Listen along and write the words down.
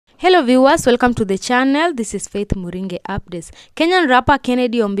Hello viewers, welcome to the channel. This is Faith Muringe Updates. Kenyan rapper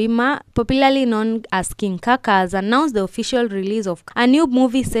Kennedy Ombima, popularly known as King Kaka, has announced the official release of a new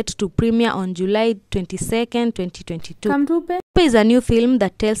movie set to premiere on July 22nd, 2022. Kamtupe is a new film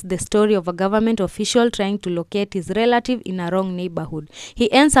that tells the story of a government official trying to locate his relative in a wrong neighborhood.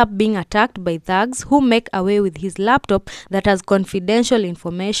 He ends up being attacked by thugs who make away with his laptop that has confidential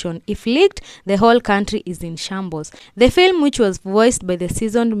information. If leaked, the whole country is in shambles. The film, which was voiced by the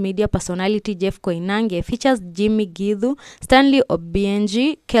seasoned media personality Jeff Koinange, features Jimmy Githu, Stanley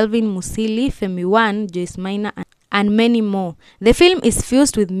Obienji, Kelvin Musili, Femi One, Joyce Maina, and many more. The film is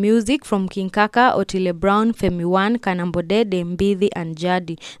fused with music from King Kaka, Otile Brown, Femi One, Kanambode, Dembithi, and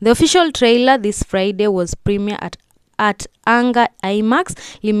Jadi. The official trailer this Friday was premiered at Anga IMAX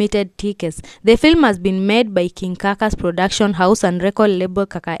limited tickets. The film has been made by King Kaka's production house and record label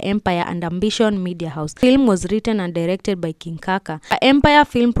Kaka Empire and Ambition Media House. The film was written and directed by King Kaka. Empire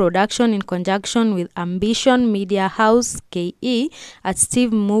Film Production in conjunction with Ambition Media House KE at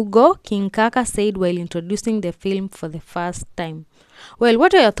Steve Mugo, King Kaka said while introducing the film for the first time. Well,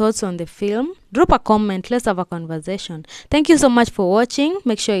 what are your thoughts on the film? Drop a comment. Let's have a conversation. Thank you so much for watching.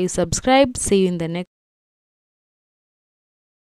 Make sure you subscribe. See you in the next